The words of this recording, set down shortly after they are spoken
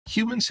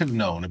Humans have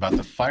known about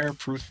the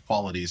fireproof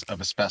qualities of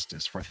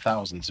asbestos for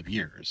thousands of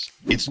years.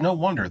 It's no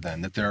wonder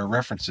then that there are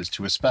references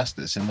to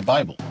asbestos in the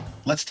Bible.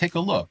 Let's take a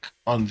look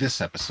on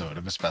this episode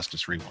of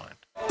Asbestos Rewind.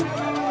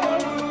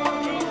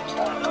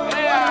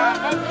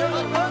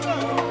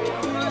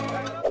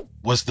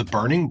 Was the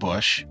burning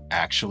bush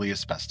actually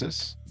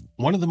asbestos?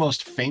 One of the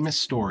most famous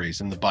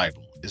stories in the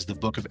Bible is the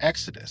book of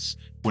Exodus,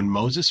 when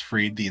Moses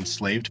freed the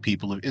enslaved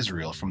people of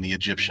Israel from the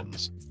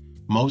Egyptians.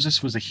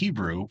 Moses was a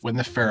Hebrew when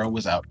the Pharaoh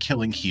was out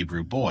killing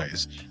Hebrew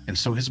boys, and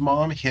so his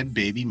mom hid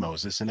baby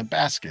Moses in a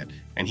basket,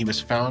 and he was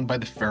found by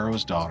the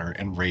Pharaoh's daughter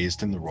and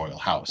raised in the royal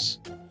house.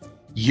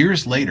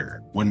 Years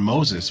later, when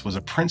Moses was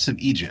a prince of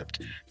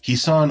Egypt, he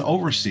saw an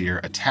overseer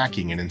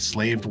attacking an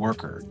enslaved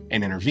worker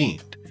and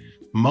intervened.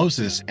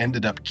 Moses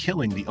ended up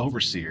killing the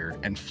overseer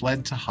and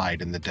fled to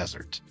hide in the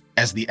desert.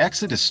 As the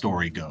Exodus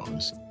story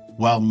goes,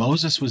 while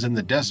Moses was in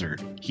the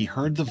desert, he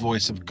heard the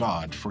voice of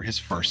God for his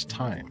first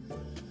time.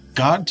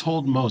 God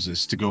told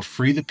Moses to go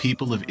free the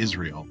people of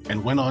Israel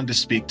and went on to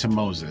speak to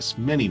Moses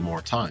many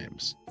more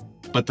times.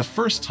 But the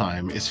first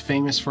time is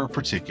famous for a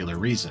particular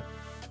reason.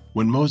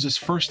 When Moses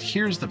first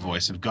hears the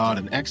voice of God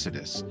in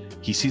Exodus,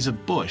 he sees a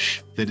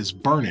bush that is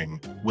burning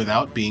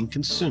without being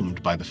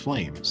consumed by the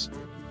flames.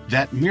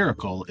 That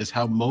miracle is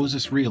how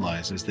Moses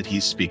realizes that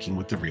he's speaking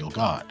with the real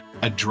God.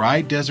 A dry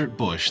desert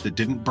bush that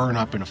didn't burn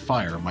up in a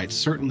fire might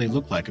certainly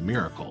look like a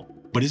miracle,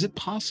 but is it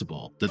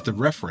possible that the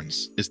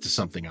reference is to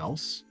something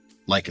else?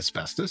 Like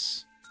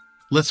asbestos?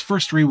 Let's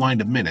first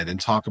rewind a minute and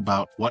talk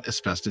about what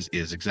asbestos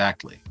is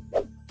exactly.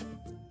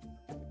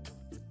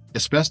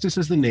 Asbestos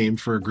is the name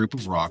for a group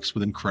of rocks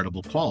with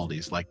incredible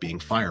qualities like being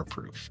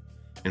fireproof.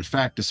 In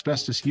fact,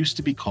 asbestos used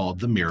to be called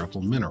the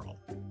miracle mineral.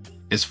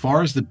 As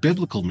far as the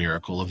biblical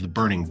miracle of the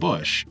burning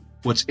bush,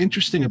 what's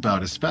interesting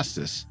about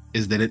asbestos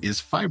is that it is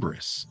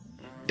fibrous.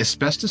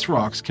 Asbestos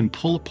rocks can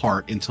pull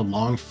apart into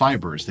long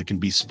fibers that can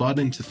be spun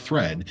into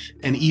thread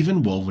and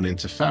even woven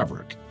into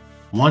fabric.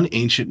 One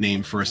ancient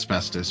name for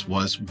asbestos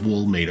was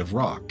wool made of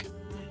rock.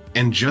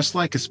 And just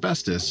like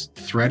asbestos,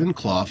 thread and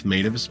cloth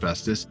made of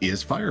asbestos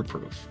is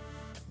fireproof.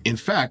 In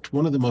fact,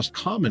 one of the most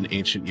common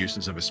ancient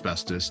uses of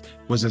asbestos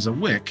was as a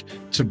wick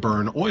to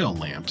burn oil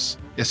lamps,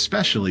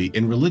 especially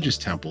in religious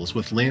temples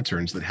with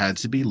lanterns that had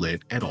to be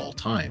lit at all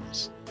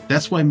times.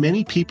 That's why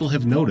many people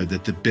have noted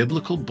that the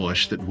biblical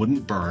bush that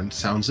wouldn't burn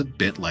sounds a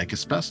bit like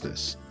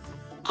asbestos.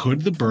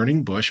 Could the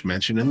burning bush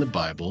mentioned in the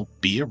Bible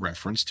be a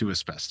reference to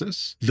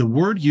asbestos? The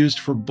word used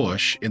for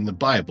bush in the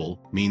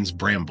Bible means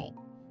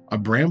bramble. A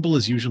bramble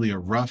is usually a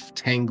rough,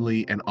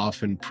 tangly, and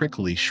often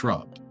prickly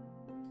shrub.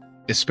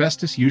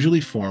 Asbestos usually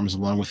forms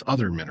along with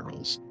other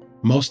minerals.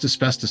 Most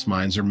asbestos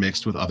mines are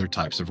mixed with other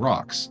types of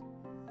rocks.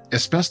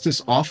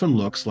 Asbestos often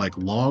looks like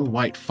long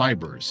white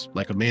fibers,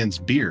 like a man's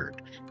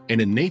beard, and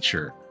in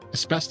nature,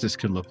 asbestos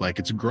can look like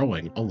it's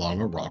growing along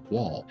a rock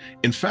wall.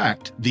 In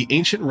fact, the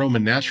ancient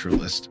Roman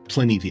naturalist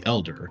Pliny the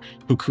Elder,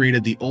 who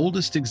created the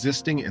oldest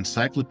existing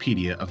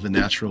encyclopedia of the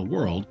natural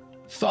world,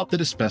 thought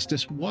that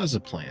asbestos was a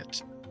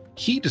plant.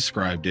 He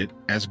described it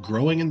as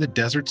growing in the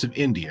deserts of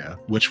India,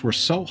 which were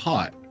so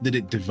hot that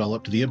it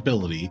developed the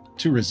ability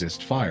to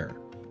resist fire.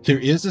 There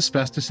is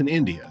asbestos in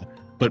India,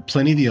 but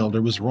Pliny the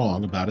Elder was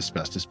wrong about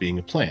asbestos being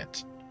a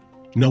plant.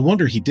 No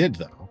wonder he did,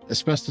 though.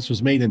 Asbestos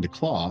was made into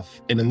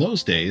cloth, and in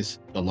those days,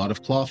 a lot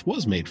of cloth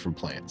was made from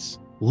plants.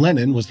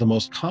 Linen was the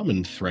most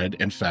common thread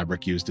and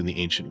fabric used in the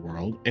ancient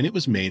world, and it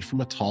was made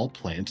from a tall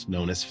plant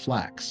known as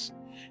flax.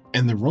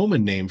 And the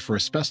Roman name for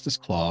asbestos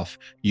cloth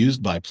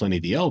used by Pliny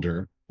the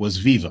Elder was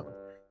vivum.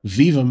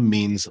 Vivum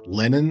means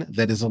linen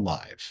that is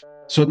alive.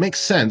 So it makes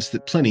sense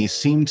that Pliny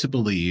seemed to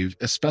believe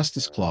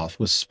asbestos cloth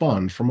was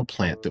spun from a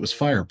plant that was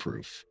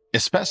fireproof.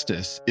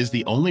 Asbestos is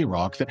the only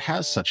rock that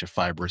has such a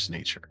fibrous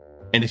nature.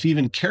 And if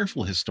even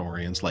careful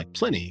historians like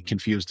Pliny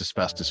confused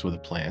asbestos with a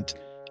plant,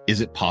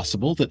 is it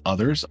possible that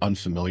others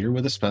unfamiliar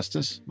with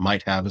asbestos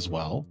might have as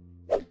well?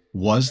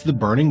 Was the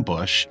burning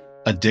bush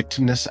a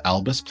Dictinus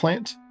albus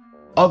plant?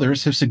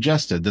 Others have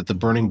suggested that the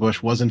burning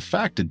bush was in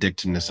fact a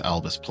Dictinus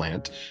albus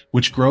plant,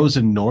 which grows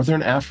in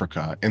northern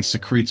Africa and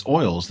secretes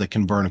oils that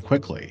can burn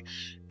quickly.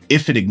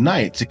 If it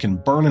ignites, it can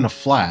burn in a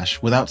flash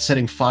without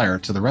setting fire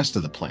to the rest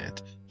of the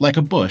plant, like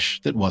a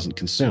bush that wasn't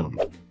consumed.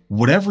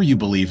 Whatever you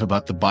believe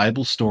about the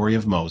Bible story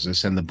of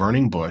Moses and the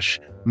burning bush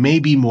may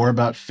be more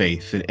about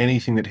faith than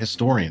anything that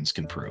historians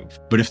can prove.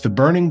 But if the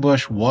burning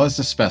bush was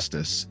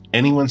asbestos,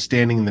 anyone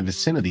standing in the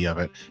vicinity of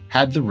it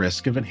had the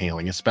risk of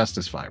inhaling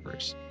asbestos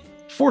fibers.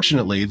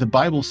 Fortunately, the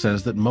Bible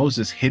says that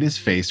Moses hid his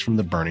face from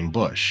the burning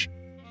bush.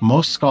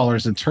 Most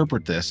scholars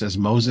interpret this as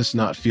Moses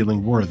not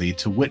feeling worthy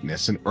to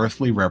witness an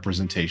earthly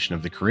representation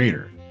of the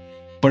Creator.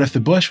 But if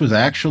the bush was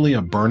actually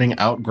a burning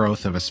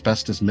outgrowth of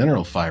asbestos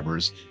mineral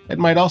fibers, it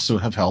might also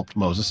have helped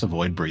Moses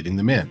avoid breathing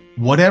them in.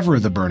 Whatever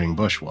the burning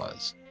bush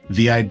was,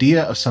 the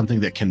idea of something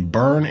that can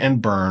burn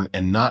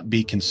and not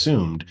be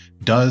consumed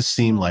does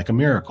seem like a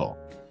miracle.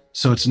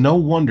 So it's no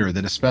wonder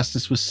that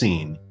asbestos was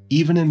seen,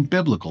 even in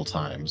biblical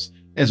times,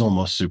 as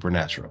almost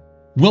supernatural.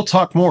 We'll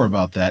talk more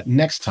about that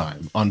next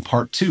time on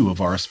part 2 of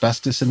our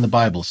Asbestos in the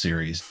Bible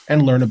series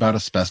and learn about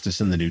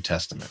asbestos in the New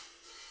Testament.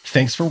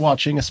 Thanks for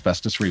watching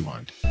Asbestos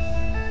Rewind.